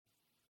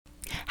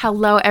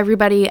Hello,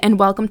 everybody, and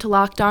welcome to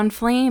Locked On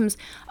Flames.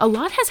 A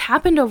lot has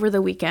happened over the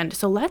weekend,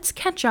 so let's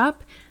catch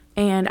up,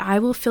 and I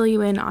will fill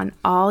you in on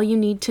all you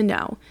need to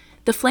know.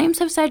 The Flames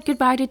have said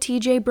goodbye to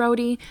TJ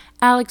Brodie,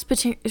 Alex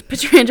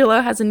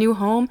Pietrangelo has a new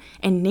home,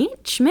 and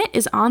Nate Schmidt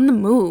is on the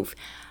move.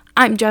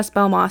 I'm Jess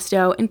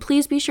Belmosto, and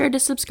please be sure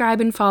to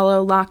subscribe and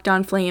follow Locked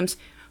On Flames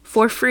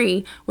for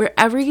free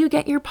wherever you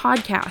get your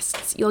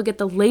podcasts. You'll get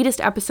the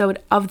latest episode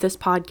of this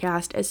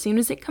podcast as soon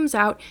as it comes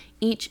out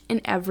each and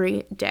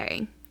every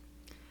day.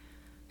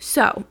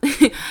 So,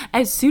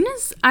 as soon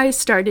as I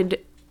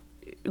started,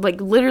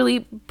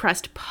 literally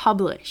pressed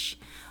publish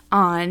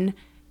on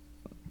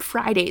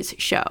Friday's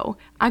show,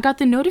 I got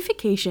the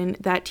notification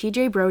that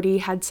TJ Brodie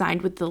had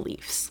signed with the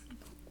Leafs.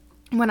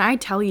 When I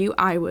tell you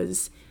I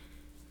was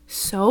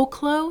so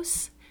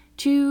close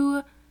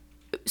to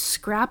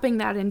scrapping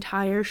that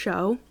entire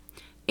show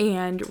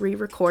and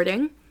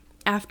re-recording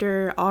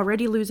after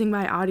already losing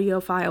my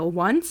audio file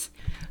once,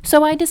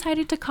 so I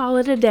decided to call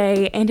it a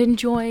day and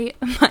enjoy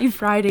my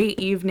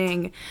Friday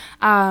evening.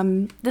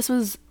 This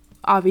was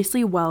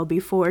obviously well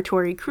before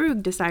Torrey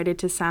Krug decided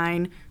to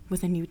sign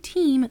with a new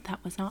team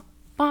that was not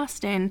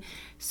Boston,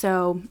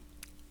 so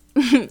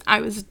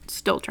I was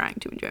still trying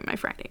to enjoy my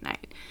Friday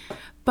night.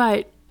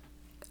 But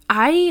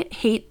I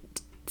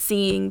hate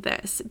seeing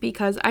this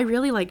because I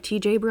really like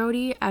TJ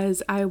Brodie.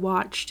 As I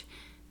watched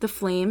the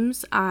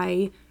Flames,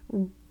 I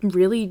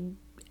really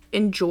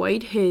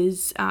enjoyed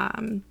his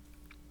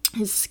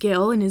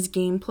skill and his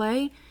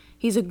gameplay.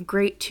 He's a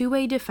great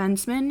two-way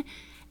defenseman,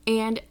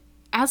 and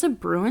as a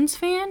Bruins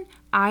fan,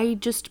 I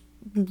just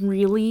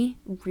really,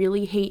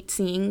 really hate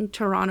seeing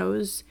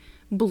Toronto's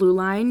blue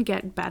line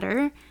get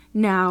better.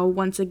 Now,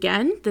 once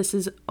again,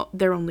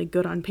 they're only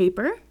good on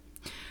paper,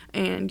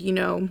 and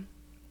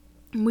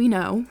we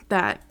know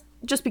that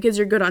just because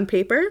you're good on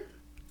paper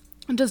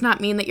does not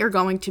mean that you're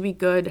going to be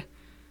good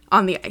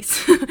on the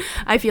ice.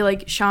 I feel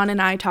like Sean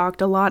and I talked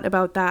a lot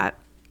about that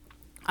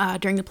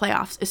during the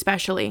playoffs,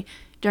 especially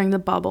during the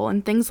bubble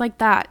and things like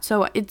that.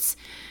 So it's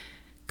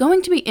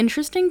going to be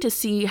interesting to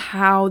see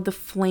how the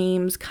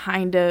Flames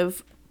kind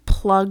of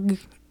plug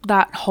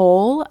that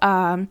hole.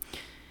 And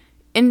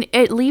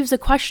it leaves a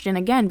question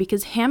again,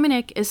 because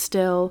Hamonic is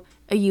still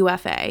a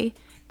UFA.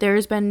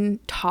 There's been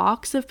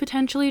talks of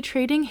potentially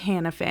trading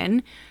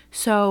Hanifin.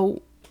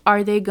 So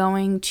are they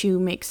going to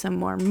make some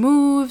more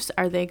moves?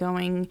 Are they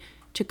going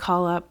to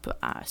call up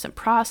some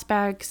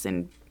prospects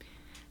and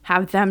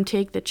have them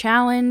take the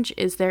challenge?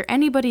 Is there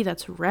anybody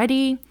that's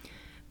ready?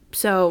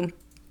 So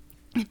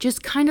it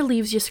just kind of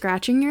leaves you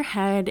scratching your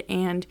head,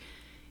 and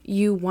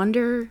you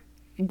wonder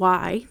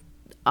why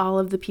all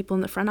of the people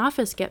in the front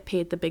office get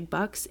paid the big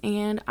bucks,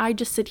 and I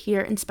just sit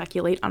here and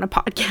speculate on a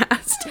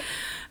podcast.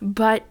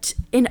 But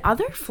in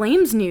other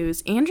Flames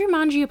news, Andrew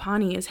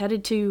Mangiapane is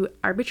headed to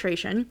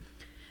arbitration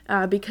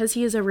because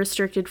he is a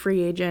restricted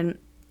free agent.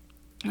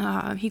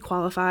 He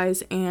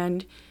qualifies,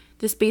 and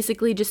this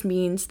basically just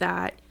means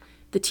that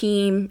the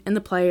team and the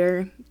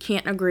player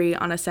can't agree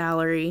on a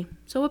salary,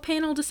 so a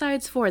panel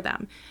decides for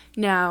them.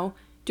 Now,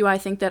 do I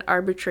think that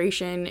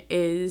arbitration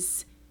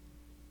is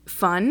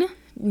fun?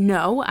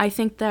 No, I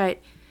think that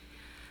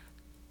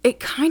it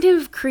kind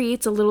of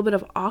creates a little bit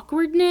of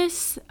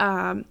awkwardness.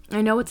 I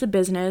know it's a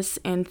business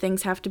and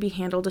things have to be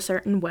handled a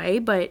certain way,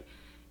 but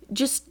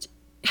just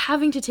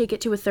having to take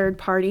it to a third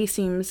party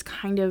seems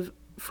kind of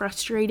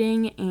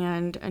frustrating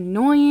and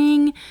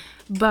annoying,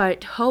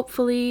 but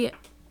hopefully,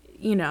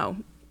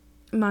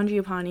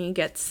 Mangiapane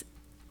gets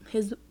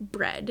his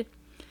bread.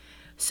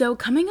 So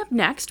coming up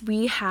next,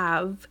 we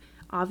have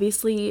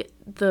obviously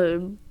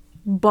the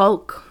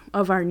bulk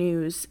of our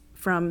news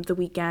from the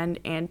weekend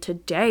and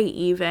today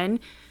even.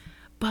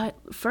 But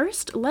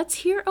first, let's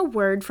hear a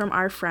word from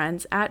our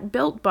friends at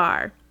Built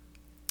Bar.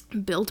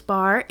 Built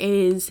Bar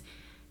is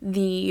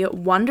the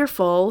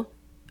wonderful,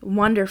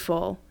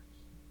 wonderful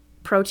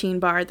protein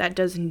bar that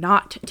does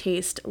not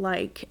taste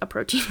like a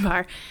protein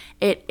bar.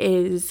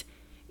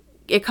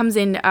 It comes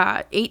in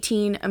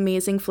 18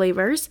 amazing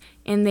flavors,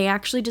 and they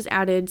actually just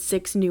added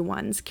 6 new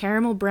ones: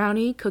 caramel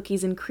brownie,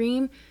 cookies and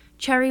cream,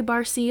 cherry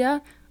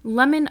barcia,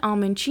 lemon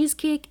almond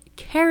cheesecake,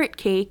 carrot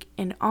cake,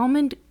 and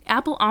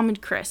apple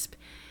almond crisp.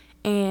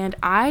 And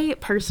I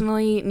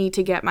personally need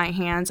to get my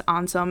hands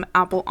on some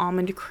apple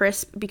almond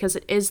crisp because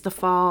it is the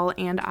fall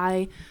and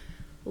I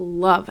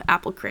love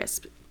apple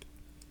crisp.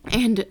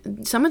 And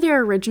some of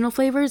their original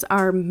flavors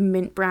are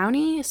mint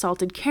brownie,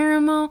 salted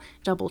caramel,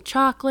 double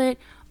chocolate,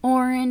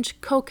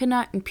 orange,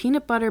 coconut, and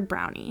peanut butter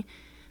brownie.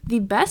 The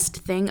best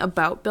thing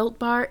about Built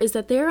Bar is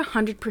that they're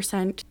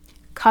 100%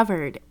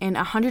 covered in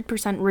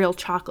 100% real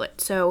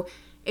chocolate. So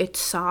it's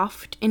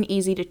soft and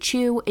easy to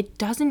chew. It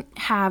doesn't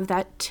have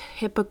that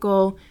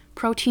typical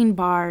protein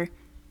bar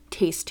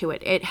taste to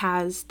it. It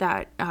has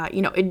that,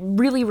 it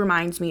really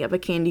reminds me of a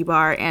candy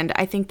bar. And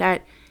I think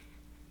that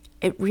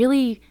it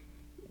really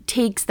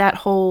takes that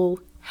whole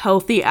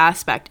healthy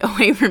aspect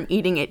away from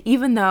eating it,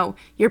 even though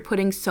you're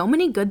putting so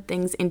many good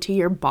things into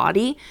your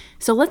body.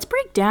 So let's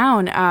break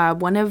down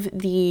one of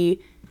the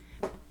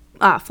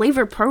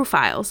flavor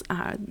profiles.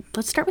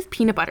 Let's start with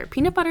peanut butter.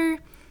 Peanut butter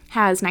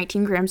has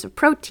 19 grams of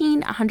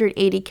protein,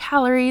 180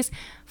 calories,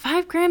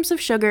 5 grams of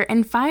sugar,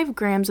 and 5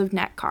 grams of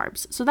net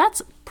carbs. So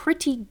that's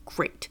pretty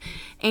great.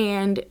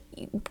 And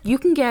you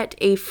can get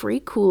a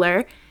free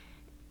cooler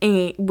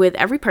with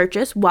every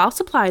purchase while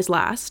supplies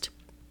last.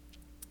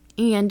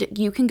 And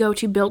you can go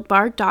to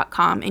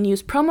BuiltBar.com and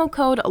use promo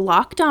code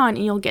LOCKEDON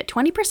and you'll get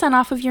 20%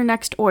 off of your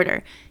next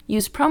order.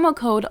 Use promo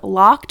code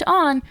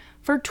LOCKEDON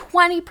for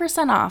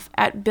 20% off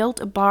at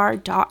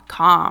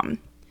BuiltBar.com.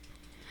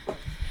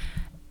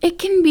 It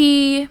can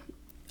be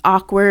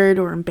awkward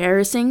or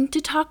embarrassing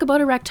to talk about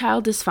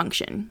erectile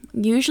dysfunction.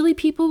 Usually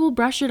people will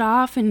brush it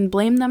off and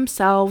blame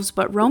themselves,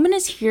 but Roman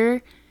is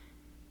here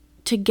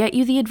to get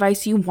you the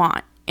advice you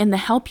want and the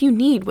help you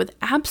need with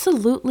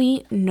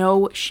absolutely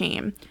no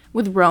shame.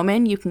 With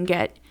Roman, you can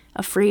get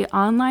a free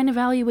online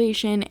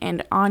evaluation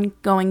and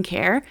ongoing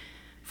care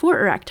for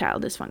erectile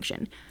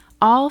dysfunction,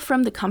 all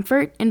from the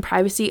comfort and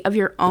privacy of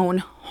your own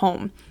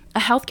home. A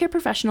healthcare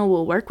professional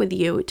will work with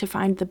you to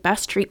find the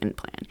best treatment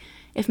plan.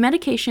 If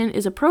medication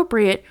is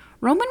appropriate,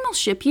 Roman will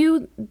ship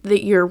you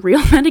your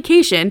real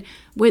medication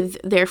with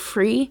their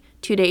free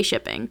 2-day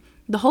shipping.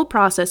 The whole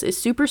process is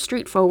super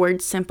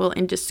straightforward, simple,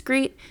 and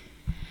discreet.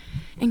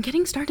 And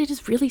getting started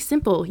is really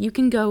simple. You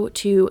can go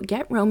to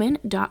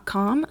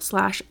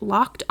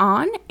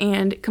GetRoman.com/lockedon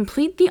and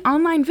complete the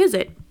online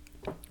visit.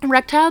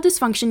 Erectile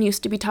dysfunction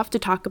used to be tough to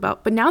talk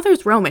about, but now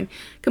there's Roman.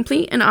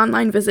 Complete an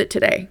online visit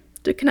today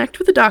to connect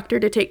with a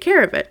doctor to take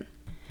care of it.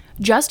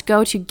 Just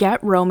go to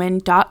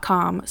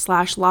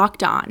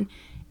GetRoman.com/lockedon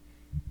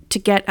to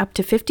get up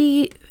to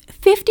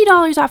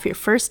 $50 off your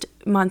first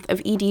month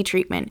of ED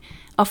treatment,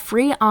 a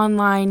free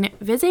online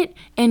visit,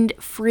 and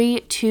free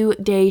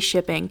 2-day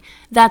shipping.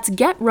 That's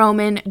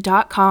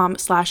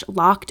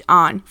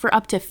GetRoman.com/lockedon for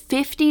up to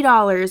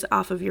 $50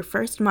 off of your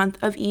first month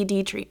of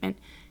ED treatment.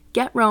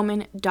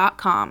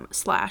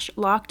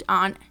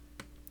 GetRoman.com/lockedon.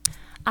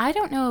 I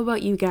don't know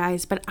about you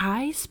guys, but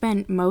I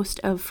spent most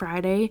of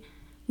Friday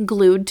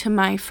glued to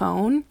my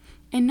phone,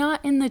 and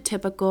not in the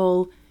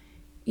typical,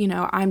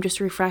 I'm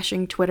just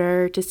refreshing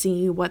Twitter to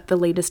see what the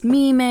latest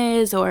meme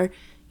is or,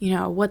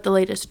 what the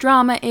latest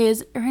drama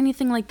is or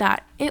anything like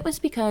that. It was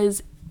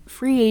because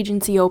free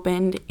agency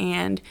opened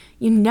and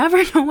you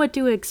never know what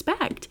to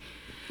expect.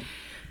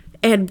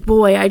 And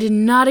boy, I did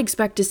not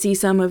expect to see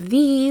some of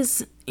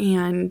these.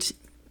 And,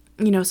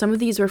 some of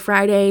these were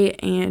Friday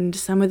and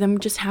some of them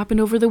just happened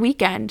over the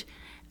weekend.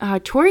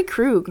 Torrey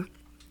Krug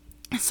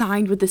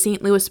signed with the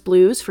St. Louis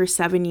Blues for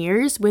 7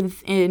 years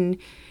with an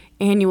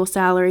annual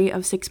salary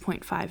of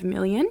 $6.5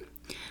 million.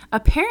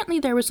 Apparently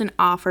there was an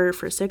offer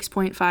for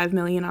 $6.5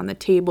 million on the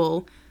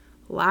table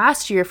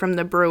last year from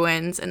the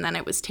Bruins, and then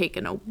it was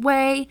taken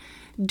away.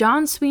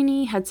 Don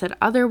Sweeney had said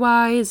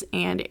otherwise,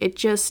 and it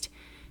just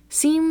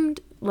seemed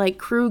like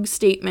Krug's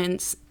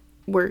statements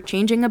were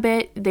changing a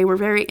bit. They were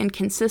very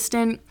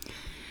inconsistent.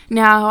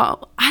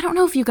 Now, I don't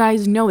know if you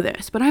guys know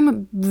this, but I'm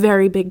a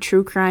very big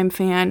true crime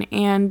fan,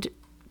 and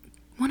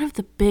one of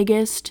the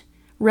biggest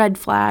red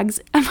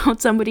flags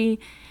about somebody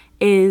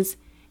is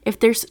if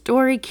their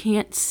story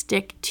can't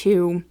stick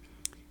to,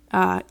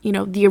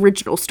 the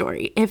original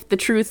story. If the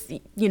truth,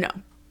 they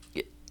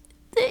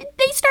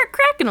start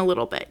cracking a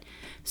little bit.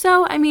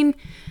 So,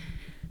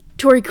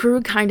 Torrey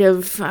Krug kind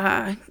of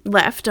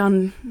left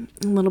on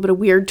a little bit of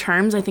weird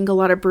terms. I think a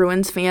lot of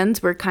Bruins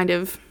fans were kind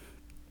of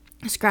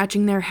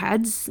scratching their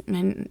heads,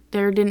 and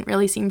there didn't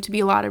really seem to be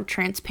a lot of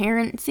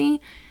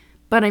transparency.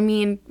 But at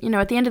the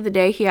end of the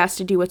day, he has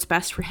to do what's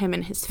best for him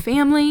and his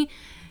family.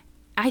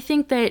 I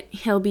think that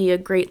he'll be a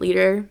great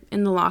leader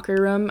in the locker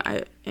room.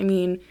 I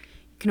mean, you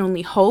can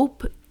only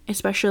hope,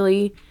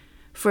 especially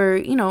for,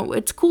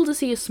 it's cool to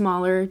see a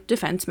smaller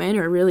defenseman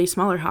or a really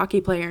smaller hockey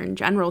player in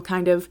general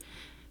kind of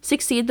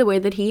succeed the way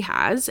that he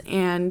has.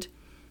 And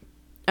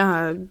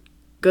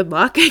good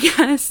luck, I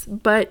guess.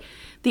 But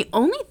the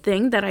only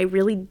thing that I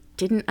really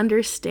didn't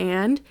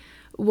understand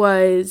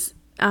was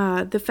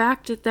the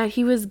fact that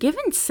he was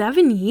given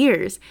 7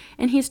 years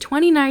and he's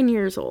 29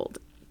 years old.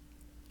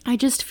 I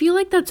just feel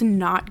like that's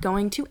not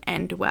going to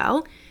end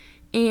well.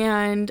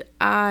 And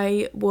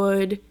I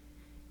would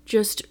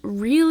just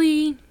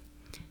really,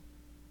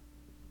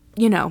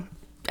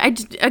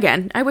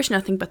 I wish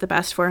nothing but the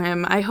best for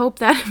him. I hope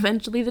that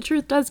eventually the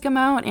truth does come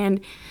out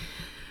and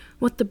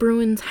what the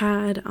Bruins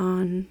had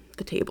on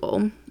the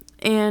table.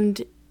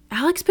 And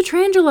Alex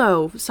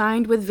Pietrangelo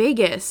signed with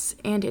Vegas,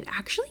 and it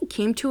actually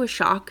came to a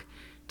shock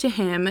to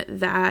him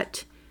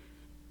that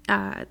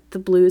the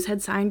Blues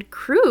had signed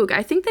Krug.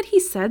 I think that he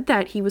said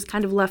that he was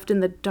kind of left in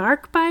the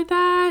dark by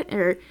that,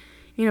 or,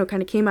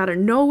 kind of came out of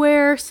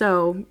nowhere.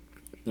 So,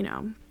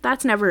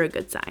 that's never a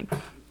good sign.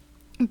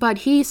 But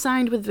he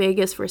signed with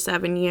Vegas for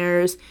 7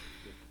 years,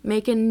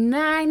 making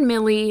 $9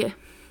 million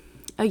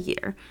a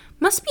year.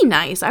 Must be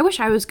nice. I wish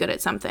I was good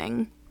at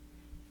something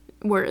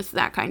worth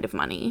that kind of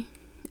money.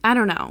 I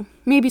don't know.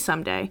 Maybe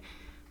someday.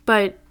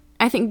 But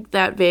I think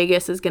that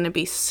Vegas is going to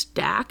be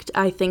stacked.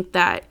 I think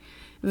that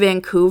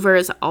Vancouver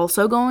is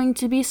also going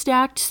to be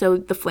stacked. So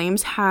the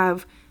Flames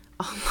have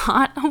a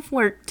lot of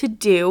work to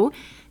do.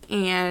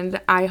 and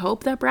I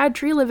hope that Brad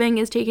Treliving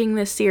is taking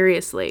this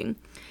seriously.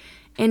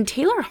 And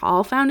Taylor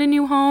Hall found a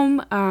new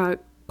home.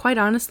 Quite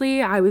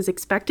honestly, I was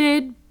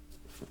expected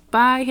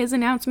by his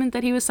announcement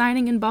that he was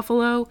signing in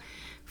Buffalo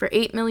for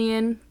 $8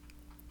 million,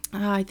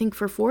 I think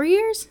for 4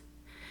 years.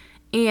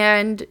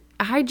 And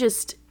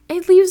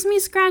it leaves me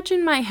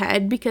scratching my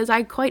head because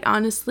I quite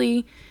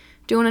honestly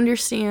don't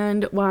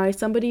understand why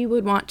somebody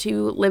would want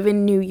to live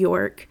in New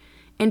York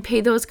and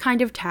pay those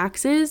kind of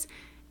taxes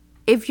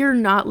if you're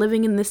not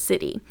living in the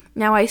city.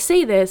 Now, I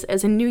say this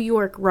as a New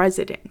York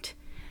resident,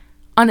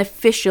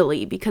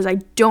 unofficially, because I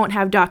don't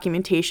have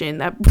documentation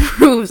that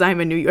proves I'm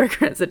a New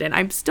York resident.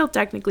 I'm still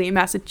technically a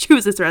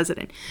Massachusetts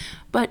resident.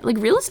 But, like,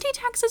 real estate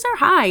taxes are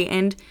high,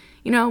 and,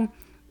 you know,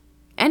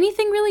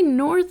 anything really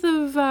north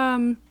of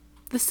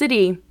the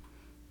city,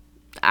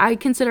 I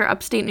consider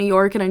upstate New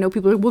York, and I know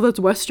people are like, well, that's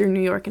Western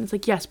New York, and it's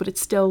like, yes, but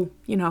it's still,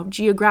 you know,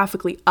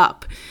 geographically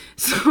up.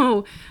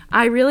 So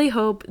I really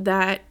hope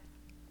that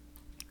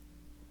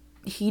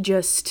he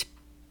just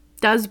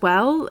does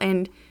well,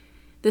 and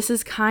this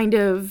is kind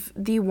of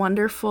the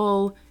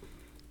wonderful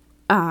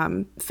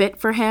fit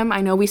for him.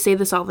 I know we say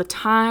this all the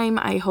time.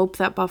 I hope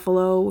that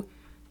Buffalo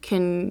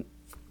can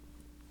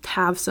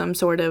have some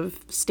sort of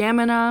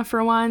stamina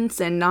for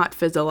once and not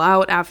fizzle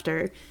out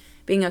after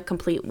being a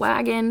complete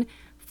wagon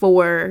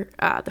for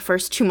the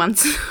first 2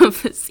 months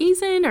of the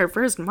season, or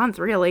first month,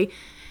 really.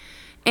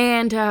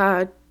 And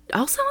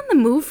also on the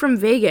move from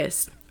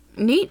Vegas,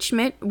 Nate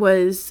Schmidt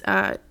was,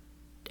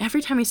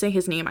 every time I say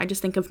his name, I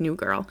just think of New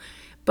Girl.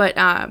 But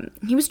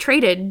he was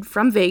traded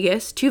from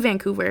Vegas to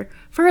Vancouver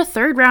for a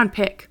 3rd-round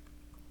pick.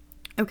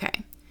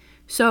 Okay,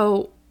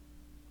 so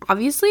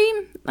obviously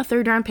a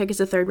 3rd-round pick is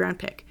a 3rd-round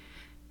pick.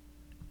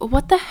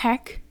 What the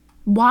heck?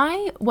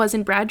 Why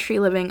wasn't Brad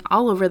Treliving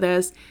all over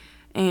this?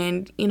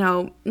 And, you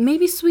know,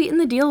 maybe sweeten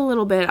the deal a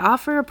little bit,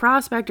 offer a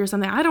prospect or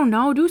something. I don't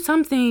know, do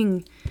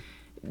something.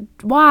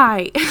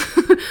 Why?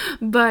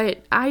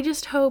 But I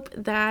just hope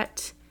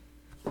that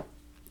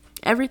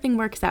everything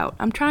works out.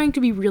 I'm trying to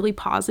be really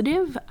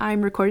positive.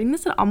 I'm recording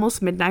this at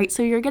almost midnight,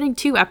 so you're getting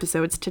 2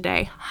 episodes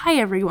today. Hi,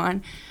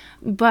 everyone.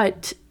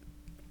 But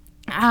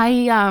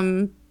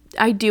I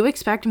do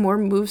expect more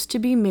moves to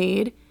be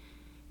made.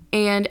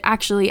 And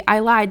actually, I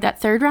lied.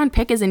 That 3rd-round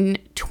pick is in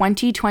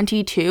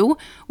 2022,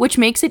 which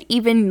makes it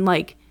even,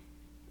 like,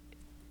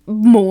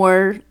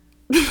 more,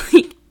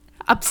 like,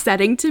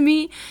 upsetting to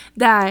me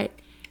that,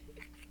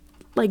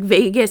 like,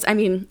 Vegas, I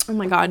mean, oh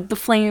my God,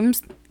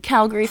 the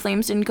Calgary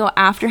Flames didn't go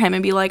after him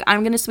and be like,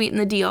 I'm going to sweeten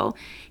the deal.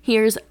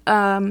 Here's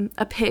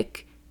a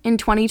pick in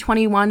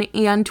 2021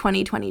 and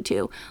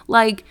 2022.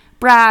 Like,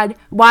 Brad,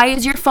 why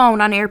is your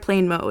phone on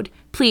airplane mode?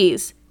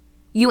 Please.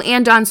 You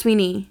and Don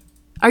Sweeney.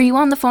 Are you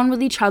on the phone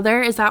with each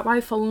other? Is that why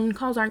phone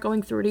calls aren't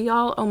going through to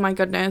y'all? Oh my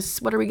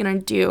goodness, what are we gonna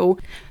do?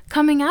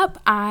 Coming up,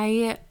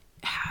 I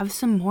have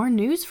some more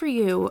news for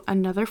you.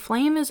 Another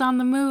Flame is on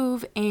the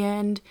move,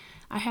 and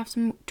I have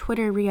some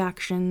Twitter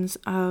reactions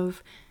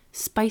of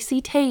spicy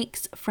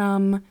takes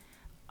from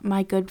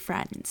my good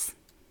friends.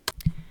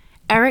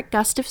 Erik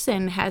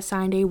Gustafsson has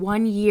signed a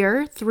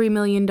 1-year, $3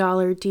 million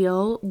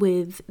deal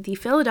with the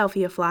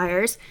Philadelphia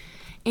Flyers,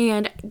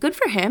 and good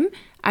for him.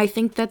 I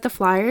think that the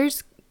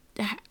Flyers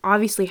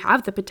obviously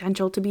have the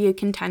potential to be a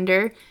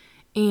contender,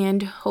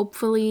 and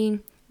hopefully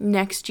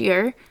next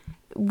year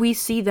we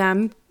see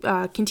them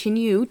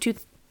continue to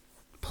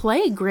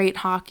play great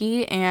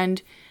hockey,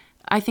 and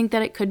I think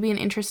that it could be an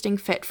interesting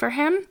fit for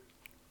him.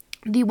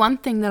 The one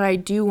thing that I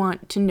do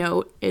want to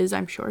note is,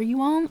 I'm sure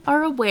you all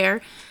are aware,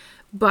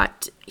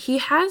 but he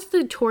has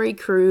the Torrey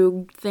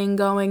Krug thing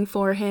going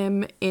for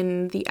him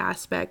in the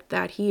aspect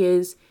that he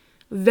is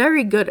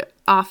very good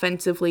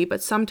offensively,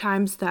 but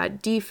sometimes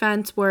that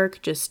defense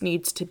work just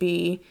needs to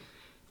be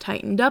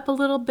tightened up a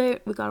little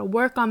bit. We got to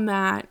work on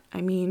that.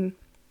 I mean,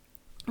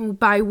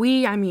 by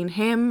we, I mean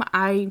him.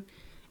 I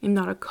am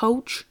not a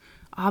coach,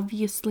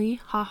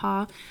 obviously,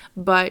 haha,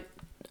 but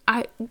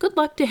good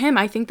luck to him.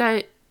 I think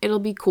that it'll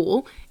be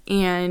cool,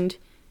 and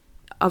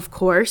of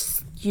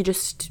course, you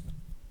just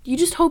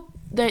hope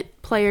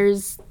that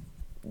players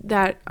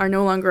that are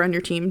no longer on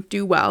your team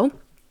do well,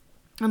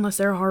 unless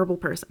they're a horrible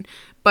person.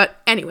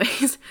 But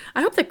anyways,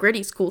 I hope that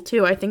Gritty's cool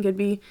too. I think it'd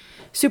be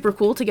super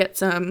cool to get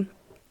some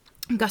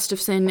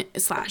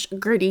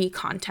Gustafsson/Gritty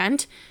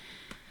content,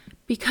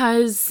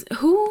 because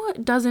who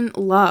doesn't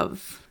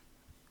love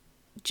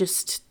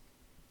just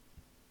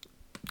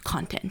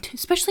content,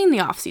 especially in the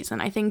off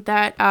season? I think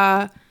that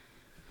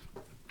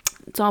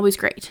it's always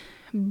great.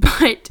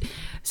 But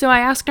so I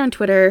asked on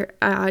Twitter,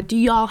 do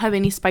y'all have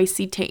any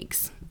spicy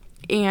takes?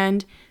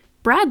 And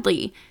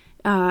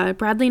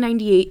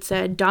Bradley98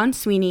 said, Don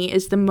Sweeney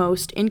is the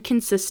most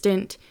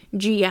inconsistent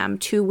GM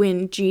to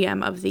win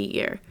GM of the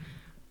year.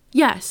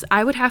 Yes,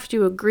 I would have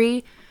to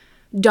agree.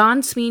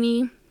 Don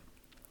Sweeney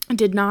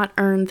did not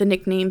earn the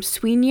nickname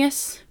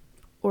Sweenius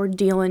or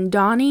Dealin'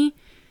 Donnie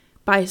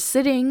by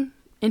sitting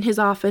in his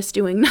office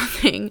doing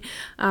nothing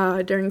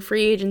during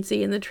free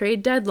agency and the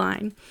trade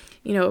deadline.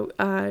 You know,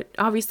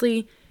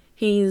 obviously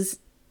he's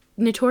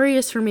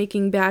notorious for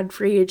making bad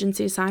free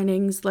agency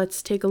signings.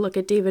 Let's take a look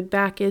at David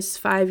Backes,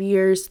 5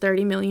 years,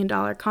 $30 million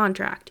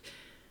contract.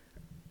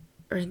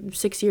 Or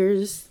 6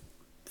 years,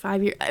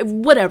 5 years,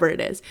 whatever it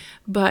is.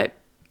 But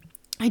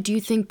I do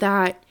think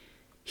that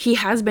he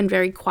has been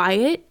very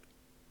quiet.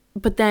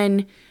 But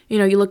then,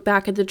 you look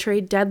back at the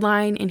trade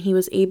deadline and he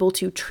was able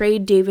to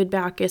trade David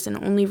Backes and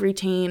only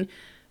retain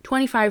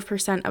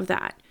 25% of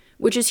that,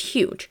 which is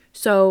huge.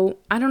 So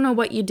I don't know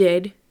what you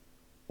did,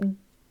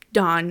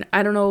 Don.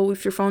 I don't know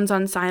if your phone's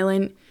on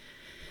silent,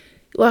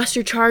 lost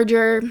your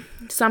charger,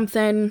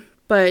 something.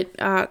 But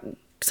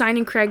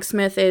signing Craig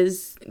Smith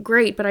is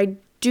great, but I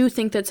do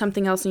think that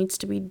something else needs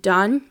to be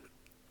done.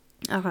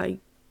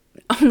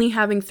 Only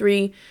having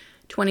 3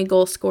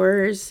 20-goal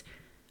scorers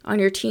on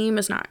your team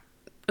is not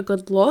a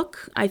good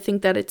look. I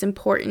think that it's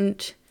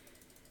important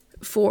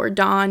for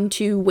Don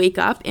to wake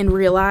up and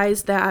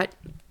realize that,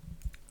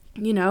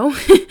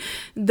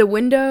 the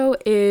window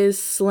is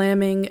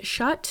slamming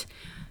shut,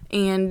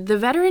 and the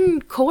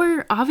veteran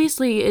core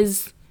obviously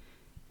is,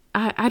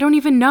 I don't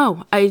even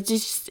know.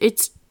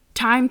 It's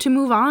time to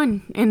move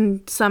on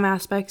in some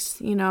aspects.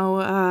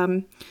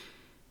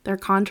 Their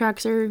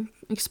contracts are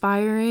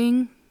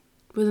expiring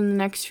within the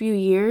next few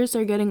years.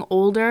 They're getting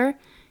older,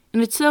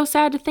 and it's so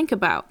sad to think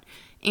about.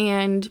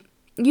 And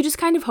you just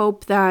kind of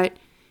hope that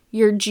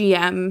your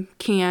GM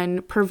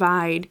can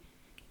provide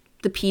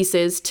the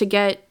pieces to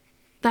get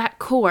that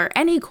core,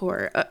 any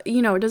core.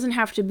 It doesn't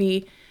have to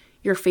be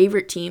your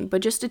favorite team,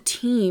 but just a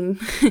team,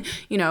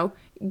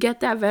 get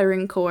that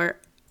veteran core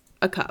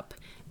a cup.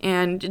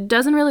 And it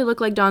doesn't really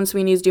look like Don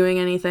Sweeney's doing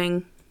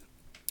anything,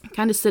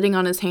 kind of sitting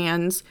on his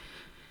hands.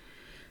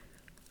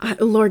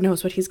 Lord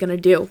knows what he's going to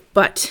do.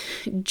 But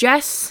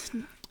Jess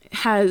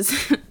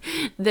has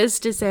this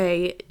to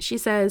say. She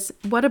says,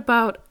 what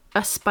about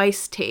a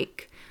spice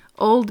take?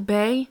 Old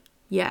Bay?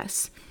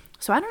 Yes.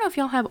 So I don't know if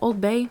y'all have Old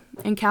Bay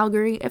in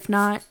Calgary. If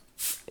not,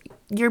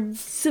 you're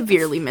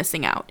severely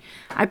missing out.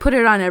 I put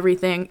it on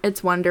everything.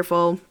 It's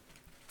wonderful.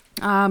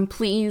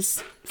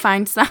 Please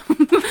find some.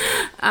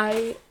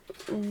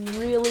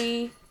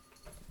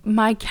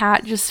 My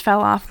cat just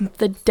fell off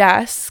the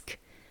desk.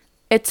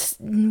 It's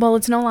no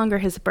longer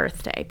his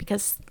birthday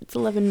because it's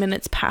 11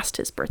 minutes past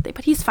his birthday,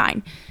 but he's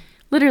fine.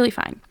 Literally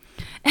fine.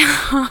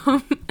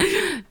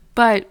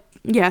 But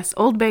yes,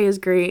 Old Bay is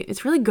great.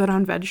 It's really good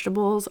on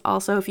vegetables.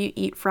 Also, if you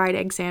eat fried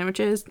egg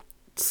sandwiches,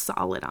 it's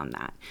solid on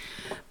that.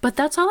 But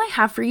that's all I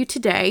have for you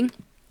today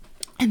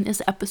in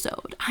this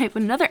episode. I have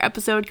another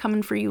episode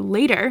coming for you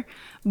later,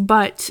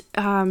 but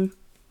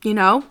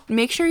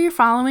make sure you're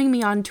following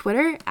me on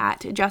Twitter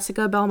at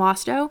Jessica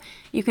Belmosto.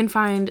 You can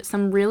find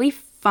some really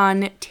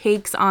fun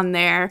takes on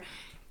there.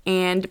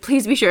 And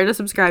please be sure to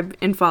subscribe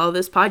and follow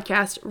this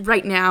podcast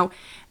right now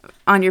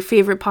on your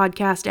favorite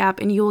podcast app,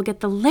 and you will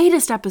get the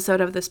latest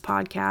episode of this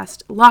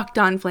podcast, Locked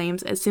On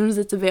Flames, as soon as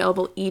it's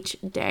available each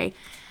day.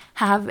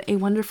 Have a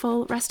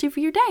wonderful rest of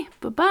your day.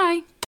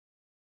 Bye-bye.